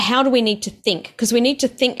how do we need to think? Because we need to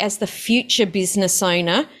think as the future business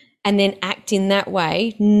owner and then act in that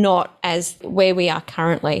way, not as where we are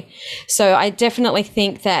currently. So I definitely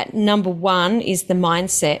think that number one is the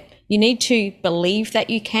mindset. You need to believe that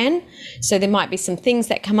you can. So there might be some things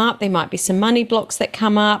that come up. There might be some money blocks that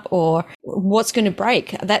come up, or what's going to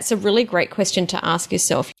break? That's a really great question to ask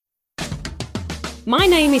yourself. My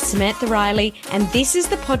name is Samantha Riley, and this is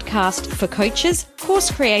the podcast for coaches,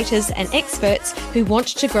 course creators, and experts who want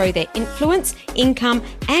to grow their influence, income,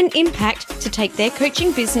 and impact to take their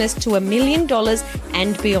coaching business to $1 million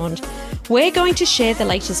and beyond. We're going to share the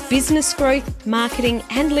latest business growth, marketing,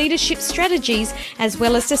 and leadership strategies, as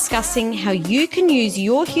well as discussing how you can use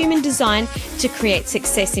your human design to create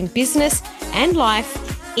success in business and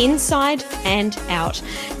life, inside and out.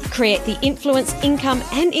 Create the influence, income,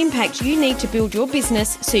 and impact you need to build your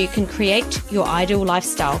business so you can create your ideal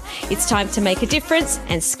lifestyle. It's time to make a difference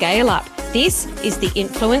and scale up. This is the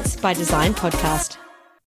Influence by Design podcast.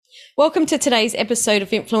 Welcome to today's episode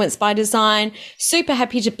of Influence by Design. Super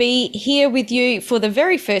happy to be here with you for the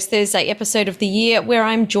very first Thursday episode of the year, where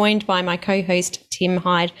I'm joined by my co-host, Tim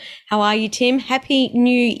Hyde. How are you, Tim? Happy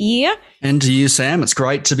New Year. And to you, Sam. It's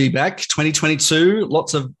great to be back. 2022,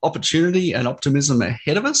 lots of opportunity and optimism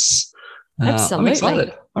ahead of us. Absolutely. I'm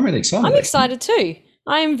excited. I'm really excited. I'm excited too.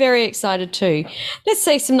 I am very excited too. Let's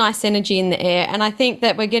see some nice energy in the air. And I think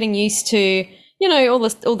that we're getting used to, all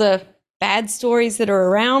the bad stories that are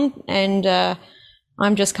around, and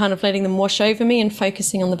I'm just kind of letting them wash over me and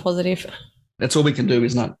focusing on the positive. That's all we can do,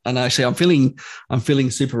 isn't it? And actually, I'm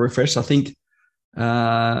feeling super refreshed. I think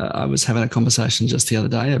I was having a conversation just the other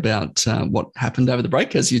day about what happened over the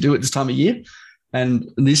break, as you do at this time of year. And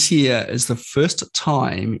this year is the first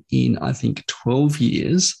time in, I think, 12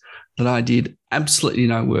 years that I did absolutely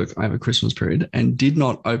no work over Christmas period and did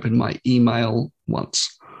not open my email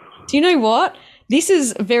once. Do you know what? This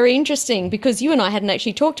is very interesting because you and I hadn't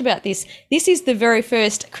actually talked about this. This is the very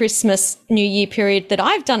first Christmas, New Year period that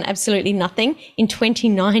I've done absolutely nothing in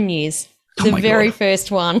 29 years. The very first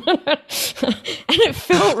one. And it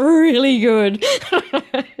felt really good.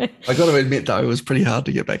 I got to admit, though, it was pretty hard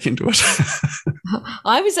to get back into it.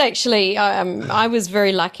 I was actually, I was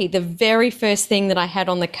very lucky. The very first thing that I had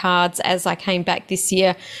on the cards as I came back this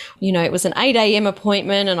year, it was an 8 a.m.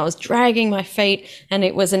 appointment and I was dragging my feet, and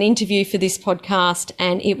it was an interview for this podcast,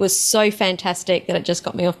 and it was so fantastic that it just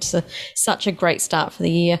got me off to such a great start for the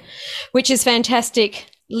year, which is fantastic.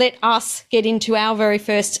 Let us get into our very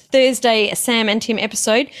first Thursday Sam and Tim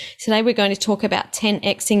episode. Today we're going to talk about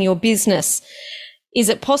 10xing your business. Is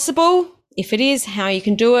it possible? If it is, how you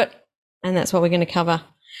can do it. And that's what we're going to cover.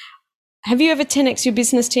 Have you ever 10x your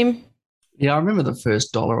business, Tim? Yeah, I remember the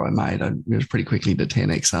first dollar I made. It was pretty quickly to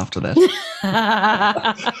 10x after that.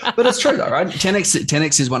 But it's true though, right?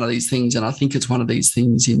 10x is one of these things, and I think it's one of these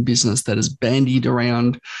things in business that is bandied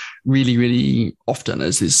around really, really often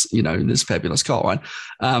as this, this fabulous goal, right?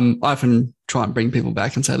 I often try and bring people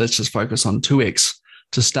back and say, let's just focus on 2x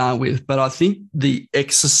to start with. But I think the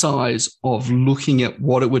exercise of looking at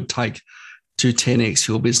what it would take to 10x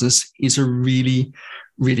your business is a really,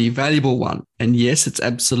 really valuable one. And yes, it's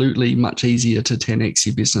absolutely much easier to 10x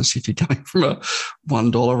your business if you're coming from a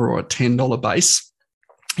 $1 or a $10 base,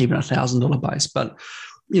 even a $1,000 base. But,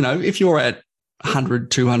 if you're at $100,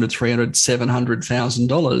 $200, $300, $700,000,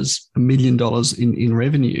 $1 million in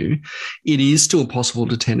revenue, it is still possible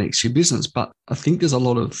to 10x your business. But I think there's a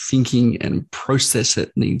lot of thinking and process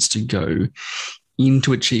that needs to go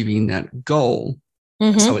into achieving that goal.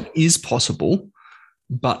 Mm-hmm. So it is possible,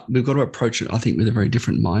 but we've got to approach it, I think, with a very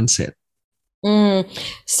different mindset.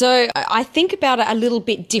 So I think about it a little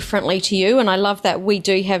bit differently to you, and I love that we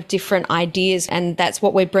do have different ideas, and that's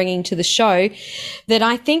what we're bringing to the show. That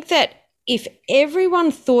I think that if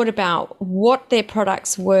everyone thought about what their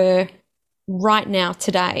products were right now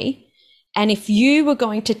today, and if you were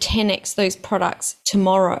going to 10x those products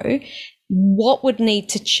tomorrow, what would need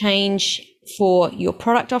to change for your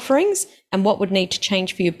product offerings and what would need to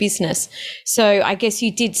change for your business? So I guess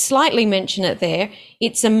you did slightly mention it there.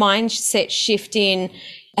 It's a mindset shift in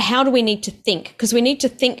how do we need to think? Because we need to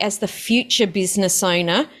think as the future business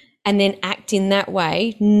owner and then act in that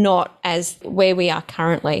way, not as where we are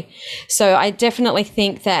currently. So I definitely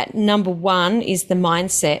think that number one is the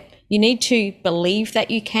mindset. You need to believe that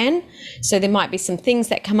you can. So there might be some things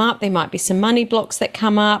that come up. There might be some money blocks that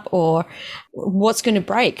come up, or what's going to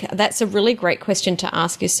break? That's a really great question to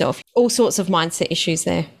ask yourself. All sorts of mindset issues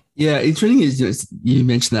there. Yeah, it's really, you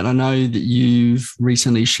mentioned that. I know that you've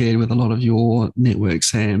recently shared with a lot of your network,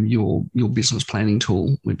 Sam, your business planning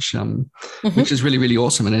tool, which is really, really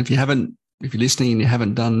awesome. And if you haven't if you're listening and you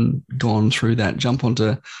haven't gone through that, jump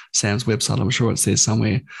onto Sam's website. I'm sure it's there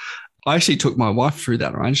somewhere. I actually took my wife through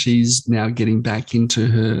that, right? She's now getting back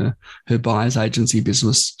into her buyer's agency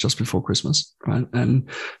business just before Christmas, right? And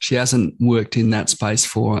she hasn't worked in that space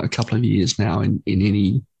for a couple of years now in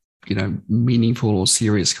any, meaningful or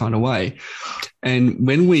serious kind of way. And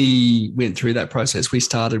when we went through that process, we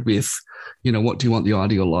started with, what do you want the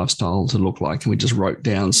ideal lifestyle to look like? And we just wrote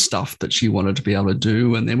down stuff that she wanted to be able to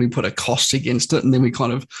do. And then we put a cost against it. And then we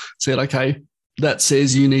kind of said, okay, that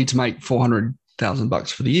says you need to make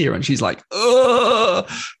 $400,000 for the year. And she's like, oh,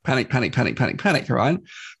 panic, right?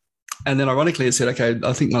 And then ironically, I said, okay,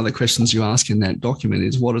 I think one of the questions you ask in that document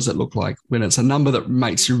is, what does it look like when it's a number that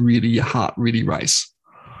makes your heart really race?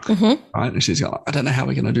 Mm-hmm. Right. And she's going, I don't know how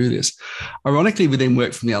we're going to do this. Ironically, we then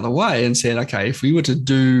worked from the other way and said, okay, if we were to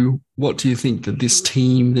do, what do you think that this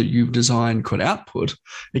team that you've designed could output?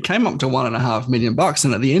 It came up to $1.5 million.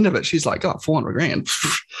 And at the end of it, she's like, oh,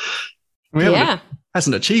 $400,000.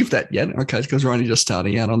 Hasn't achieved that yet. Okay. Because we're only just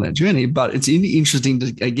starting out on that journey, but it's interesting to,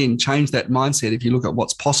 again, change that mindset. If you look at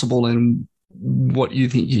what's possible and what you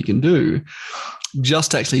think you can do,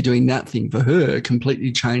 just actually doing that thing for her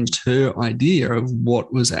completely changed her idea of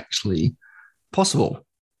what was actually possible.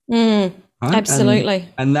 Right? Absolutely.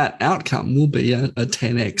 And that outcome will be a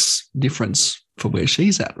 10x difference for where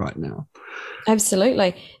she's at right now.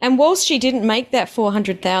 Absolutely. And whilst she didn't make that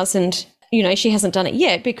 400,000, she hasn't done it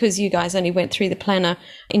yet because you guys only went through the planner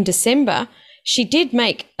in December. She did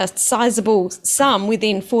make a sizable sum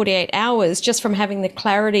within 48 hours just from having the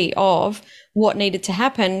clarity of what needed to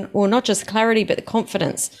happen, or not just clarity, but the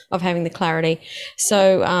confidence of having the clarity.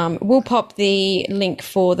 So we'll pop the link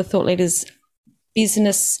for the Thought Leaders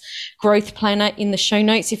Business Growth Planner in the show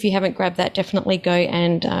notes. If you haven't grabbed that, definitely go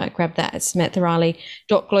and grab that at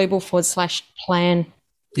samantharailly.global/plan.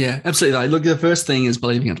 Yeah, absolutely. Look, the first thing is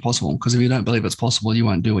believing it's possible, because if you don't believe it's possible, you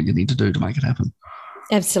won't do what you need to do to make it happen.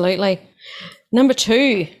 Absolutely. Number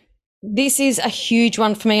 2, this is a huge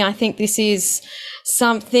one for me. I think this is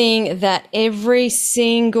something that every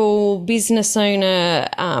single business owner,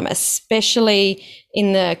 especially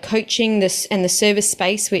in the coaching and the service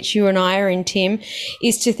space, which you and I are in, Tim,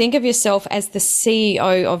 is to think of yourself as the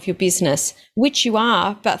CEO of your business, which you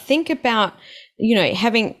are. But think about,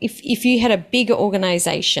 having, if you had a bigger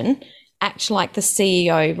organization, act like the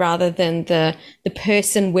CEO rather than the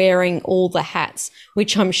person wearing all the hats,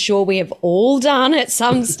 which I'm sure we have all done at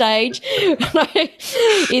some stage.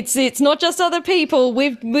 It's not just other people.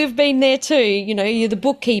 We've been there too. You're the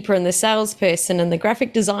bookkeeper and the salesperson and the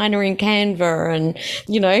graphic designer in Canva and,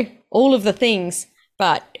 all of the things.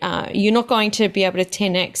 But you're not going to be able to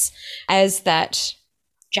 10x as that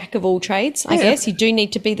jack of all trades, I guess. You do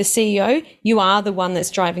need to be the CEO. You are the one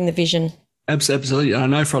that's driving the vision. Absolutely. And I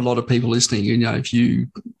know for a lot of people listening, if you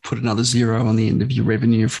put another 0 on the end of your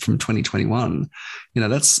revenue from 2021,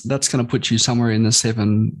 that's going to put you somewhere in the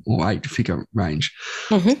 7 or 8 figure range,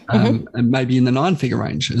 and maybe in the 9 figure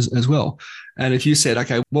range as well. And if you said,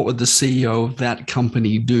 okay, what would the CEO of that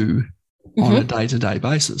company do on a day-to-day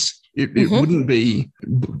basis? It wouldn't be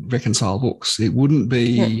reconcile books. It wouldn't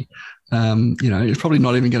be... it's probably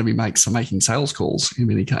not even going to be making sales calls in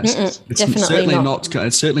many cases. It's certainly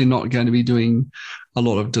not going to be doing a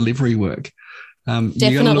lot of delivery work.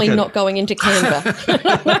 Definitely not going into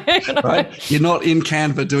Canva. Right? You're not in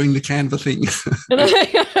Canva doing the Canva thing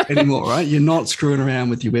anymore, right? You're not screwing around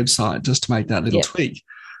with your website just to make that little tweak.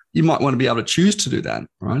 You might want to be able to choose to do that,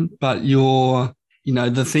 right? But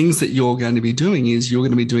the things that you're going to be doing is you're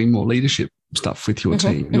going to be doing more leadership stuff with your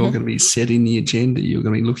team. You're going to be setting the agenda. You're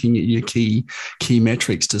going to be looking at your key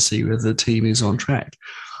metrics to see whether the team is on track.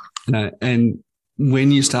 And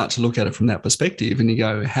when you start to look at it from that perspective and you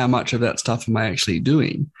go, how much of that stuff am I actually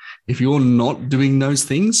doing? If you're not doing those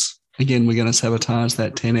things, again, we're going to sabotage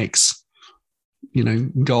that 10x,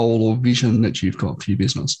 goal or vision that you've got for your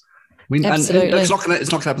business. Absolutely. And it's not going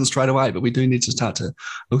to happen straight away, but we do need to start to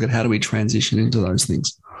look at how do we transition into those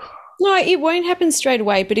things. No, it won't happen straight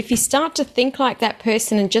away. But if you start to think like that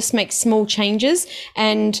person and just make small changes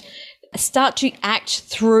and start to act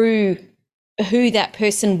through who that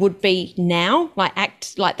person would be now, like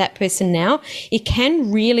act like that person now, it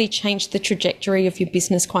can really change the trajectory of your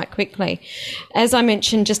business quite quickly. As I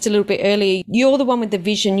mentioned just a little bit earlier, you're the one with the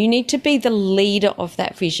vision. You need to be the leader of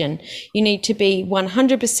that vision. You need to be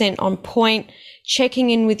 100% on point, checking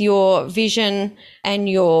in with your vision and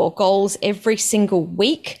your goals every single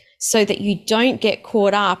week so that you don't get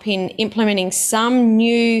caught up in implementing some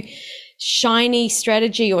new shiny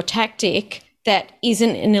strategy or tactic that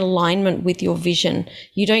isn't in alignment with your vision.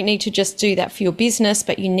 You don't need to just do that for your business,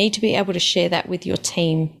 but you need to be able to share that with your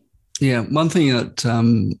team. Yeah, one thing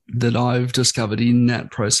that I've discovered in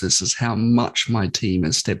that process is how much my team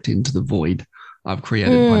has stepped into the void I've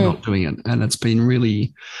created by not doing it, and it's been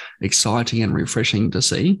really exciting and refreshing to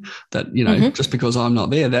see that just because I'm not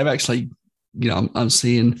there, they've actually I'm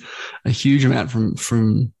seeing a huge amount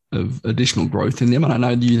from of additional growth in them, and I know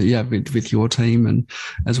you have with your team and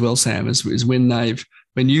as well, Sam, is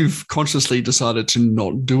when you've consciously decided to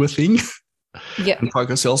not do a thing. Yep. And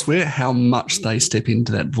focus elsewhere, how much they step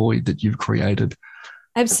into that void that you've created.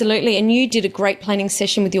 Absolutely. And you did a great planning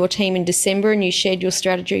session with your team in December, and you shared your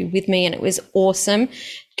strategy with me, and it was awesome.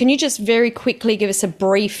 Can you just very quickly give us a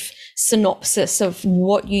brief synopsis of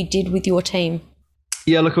what you did with your team?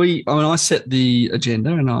 Yeah, look, I set the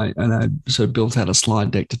agenda, and I sort of built out a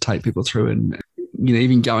slide deck to take people through, and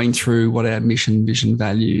even going through what our mission, vision,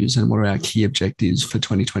 values, and what are our key objectives for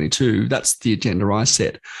 2022. That's the agenda I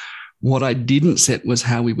set. What I didn't set was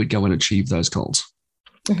how we would go and achieve those goals.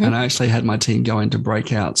 Mm-hmm. And I actually had my team go into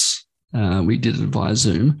breakouts. We did it via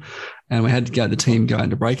Zoom, and we had the team go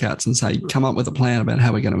into breakouts and say, come up with a plan about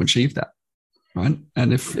how we're going to achieve that. Right.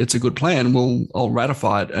 And if it's a good plan, I'll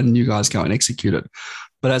ratify it and you guys go and execute it.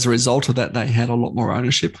 But as a result of that, they had a lot more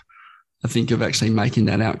ownership, I think, of actually making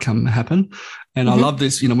that outcome happen. And I love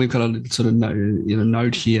this, we've got a sort of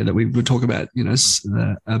note here that we would talk about,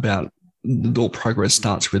 about all progress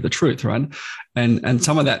starts with the truth, right? And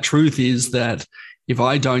some of that truth is that if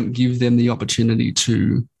I don't give them the opportunity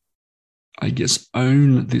to, I guess,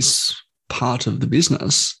 own this part of the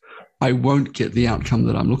business, I won't get the outcome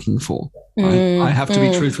that I'm looking for. Right? I have to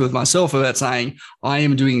be truthful with myself about saying I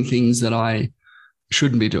am doing things that I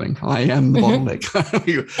shouldn't be doing. I am the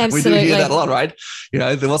bottleneck. we do hear that a lot, right?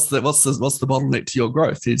 What's the bottleneck to your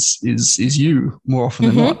growth? Is you more often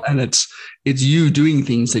than not, and it's you doing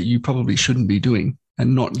things that you probably shouldn't be doing,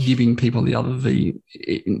 and not giving people the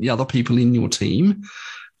other people in your team,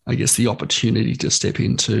 I guess, the opportunity to step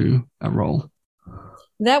into a role.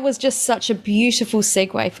 That was just such a beautiful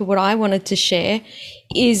segue for what I wanted to share,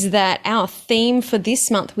 is that our theme for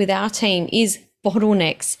this month with our team is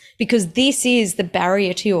bottlenecks, because this is the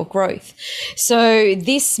barrier to your growth. So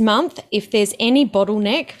this month, if there's any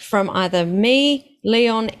bottleneck from either me,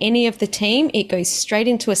 Leon, any of the team, it goes straight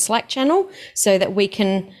into a Slack channel so that we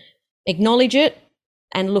can acknowledge it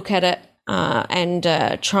and look at it and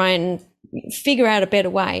try and figure out a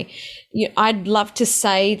better way. I'd love to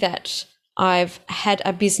say that I've had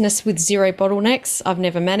a business with zero bottlenecks. I've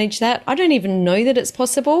never managed that. I don't even know that it's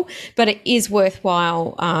possible, but it is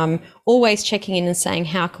worthwhile always checking in and saying,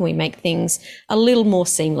 how can we make things a little more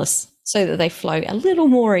seamless so that they flow a little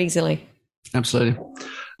more easily? Absolutely.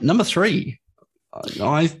 Number 3,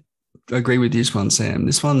 I agree with this one, Sam.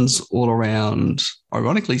 This one's all around,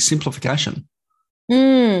 ironically, simplification.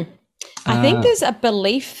 I think there's a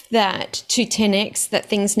belief that to 10x that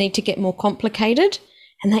things need to get more complicated.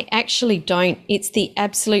 And they actually don't. It's the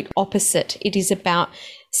absolute opposite. It is about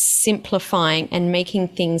simplifying and making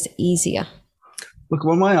things easier. Look,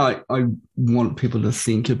 one way I want people to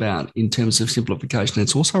think about in terms of simplification,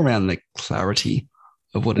 it's also around the clarity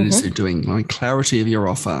of what it is they're doing, like clarity of your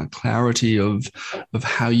offer, clarity of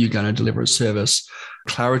how you're going to deliver a service,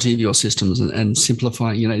 clarity of your systems, and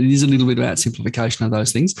simplifying. It is a little bit about simplification of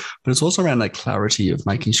those things, but it's also around that clarity of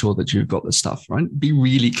making sure that you've got the stuff, right? Be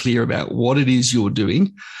really clear about what it is you're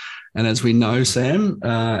doing. And as we know, Sam,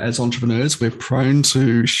 as entrepreneurs, we're prone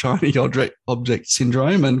to shiny object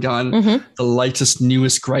syndrome and going the latest,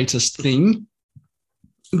 newest, greatest thing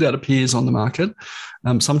that appears on the market.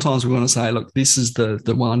 Sometimes we want to say, look, this is the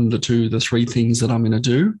 1, the 2, the 3 things that I'm going to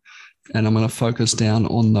do, and I'm going to focus down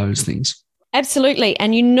on those things. Absolutely.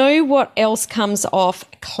 And what else comes off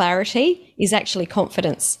clarity is actually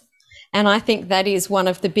confidence. And I think that is one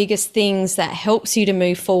of the biggest things that helps you to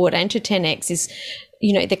move forward and to 10x is,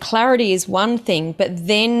 the clarity is one thing, but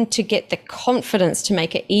then to get the confidence to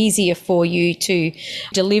make it easier for you to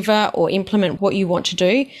deliver or implement what you want to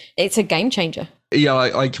do, it's a game changer. Yeah,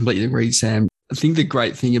 I completely agree, Sam. I think the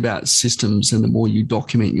great thing about systems, and the more you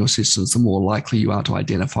document your systems, the more likely you are to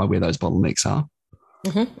identify where those bottlenecks are.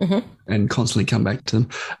 And constantly come back to them.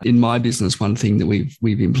 In my business, one thing that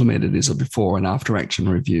we've implemented is a before and after action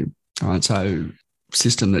review. All right, so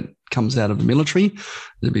system that comes out of the military.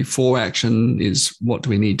 The before action is, what do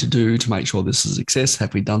we need to do to make sure this is a success?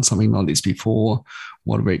 Have we done something like this before?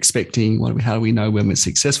 What are we expecting? How do we know when we're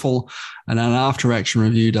successful? And an after action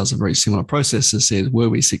review does a very similar process. It says, were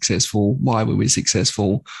we successful? Why were we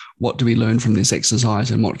successful? What do we learn from this exercise,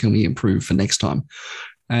 and what can we improve for next time?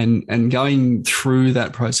 And going through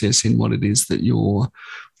that process in what it is that you're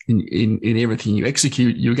in everything you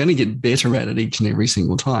execute, you're going to get better at it each and every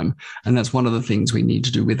single time. And that's one of the things we need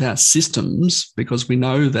to do with our systems, because we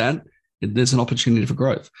know that there's an opportunity for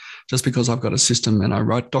growth. Just because I've got a system and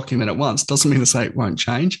I document it once doesn't mean to say it won't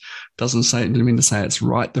change. Doesn't mean to say it's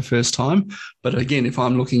right the first time. But again, if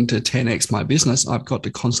I'm looking to 10x my business, I've got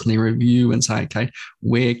to constantly review and say, okay,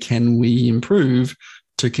 where can we improve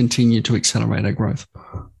to continue to accelerate our growth?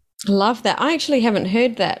 Love that. I actually haven't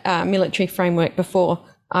heard that military framework before.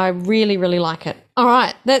 I really, really like it. All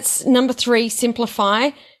right, that's number 3,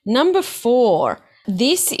 simplify. Number 4,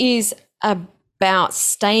 this is about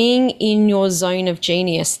staying in your zone of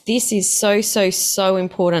genius. This is so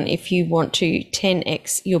important if you want to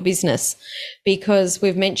 10x your business, because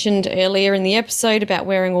we've mentioned earlier in the episode about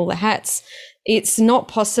wearing all the hats. It's not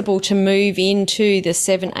possible to move into the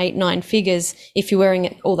 7, 8, 9 figures if you're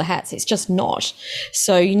wearing all the hats. It's just not.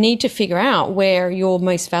 So you need to figure out where you're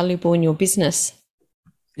most valuable in your business.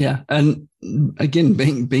 Yeah. And again,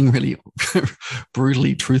 being really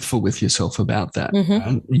brutally truthful with yourself about that.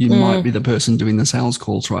 You might be the person doing the sales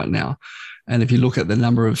calls right now. And if you look at the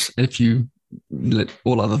number of, if you let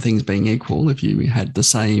all other things being equal, if you had the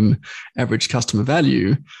same average customer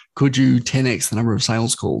value, could you 10x the number of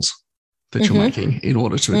sales calls that you're making in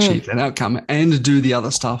order to achieve that outcome and do the other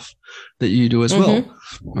stuff that you do as well?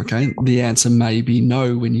 Okay. The answer may be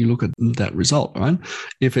no when you look at that result, right?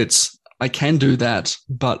 If it's, I can do that,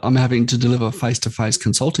 but I'm having to deliver face-to-face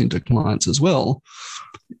consulting to clients as well,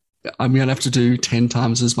 I'm going to have to do 10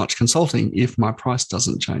 times as much consulting if my price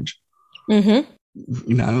doesn't change. You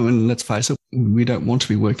know, and let's face it, we don't want to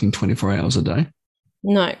be working 24 hours a day.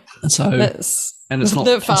 No. So it's not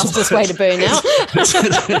the fastest way to burn out.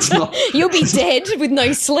 It's not. You'll be dead with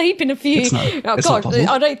no sleep in a few. I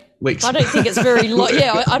don't think it's very long.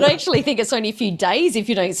 Yeah, I don't actually think it's only a few days if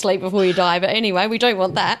you don't sleep before you die. But anyway, we don't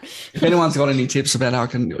want that. If anyone's got any tips about how I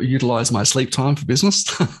can utilize my sleep time for business,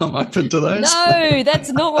 I'm open to those. No,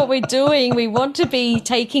 that's not what we're doing. We want to be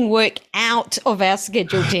taking work out of our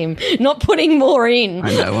schedule, Tim, not putting more in.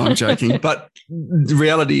 I know, I'm joking. But the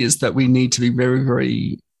reality is that we need to be very,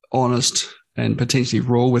 very honest and potentially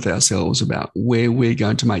raw with ourselves about where we're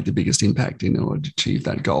going to make the biggest impact in order to achieve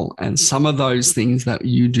that goal. And some of those things that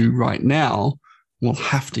you do right now will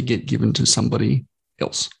have to get given to somebody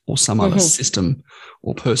else or some other system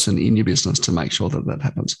or person in your business to make sure that that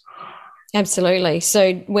happens. Absolutely.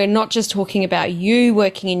 So we're not just talking about you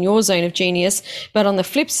working in your zone of genius, but on the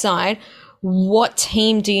flip side, what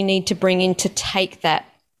team do you need to bring in to take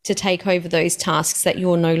over those tasks that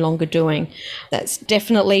you're no longer doing? That's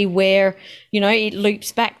definitely where, it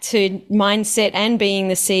loops back to mindset and being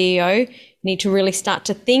the CEO. You need to really start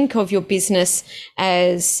to think of your business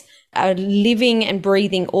as a living and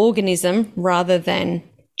breathing organism rather than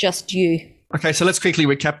just you. Okay, so let's quickly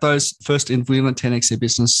recap those. First, if we want 10x your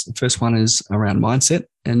business, the first one is around mindset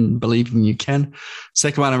and believing you can.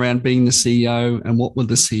 Second one around being the CEO and what would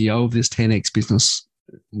the CEO of this 10x business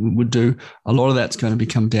would do. A lot of that's going to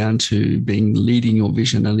come down to leading your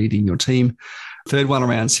vision and leading your team. Third one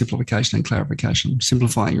around simplification and clarification,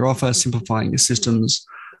 simplifying your offer, simplifying your systems,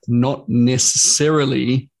 not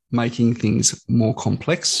necessarily making things more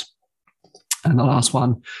complex. And the last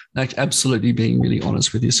one, absolutely being really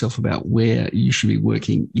honest with yourself about where you should be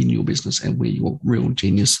working in your business and where your real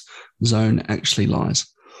genius zone actually lies.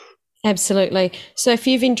 Absolutely. So if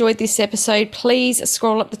you've enjoyed this episode, please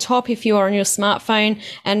scroll up the top if you are on your smartphone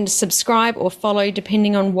and subscribe or follow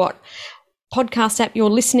depending on what podcast app you're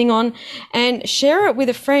listening on, and share it with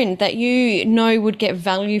a friend that you know would get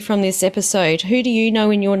value from this episode. Who do you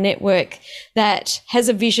know in your network that has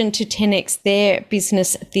a vision to 10x their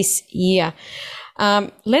business this year?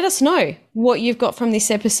 Let us know what you've got from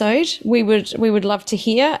this episode. We would love to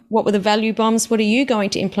hear. What were the value bombs? What are you going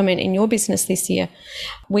to implement in your business this year?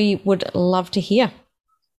 We would love to hear.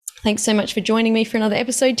 Thanks so much for joining me for another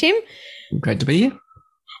episode, Tim. Great to be here.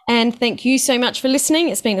 And thank you so much for listening.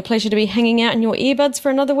 It's been a pleasure to be hanging out in your earbuds for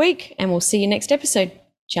another week, and we'll see you next episode.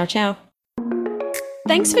 Ciao, ciao.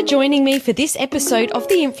 Thanks for joining me for this episode of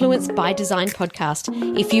the Influence by Design podcast.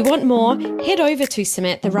 If you want more, head over to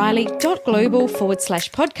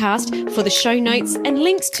SamanthaRiley.global/podcast for the show notes and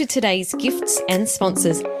links to today's gifts and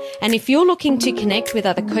sponsors. And if you're looking to connect with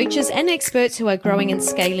other coaches and experts who are growing and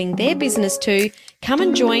scaling their business too, come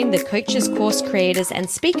and join the Coaches Course Creators and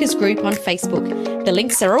Speakers group on Facebook. The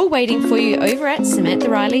links are all waiting for you over at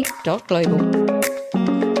SamanthaRiley.global.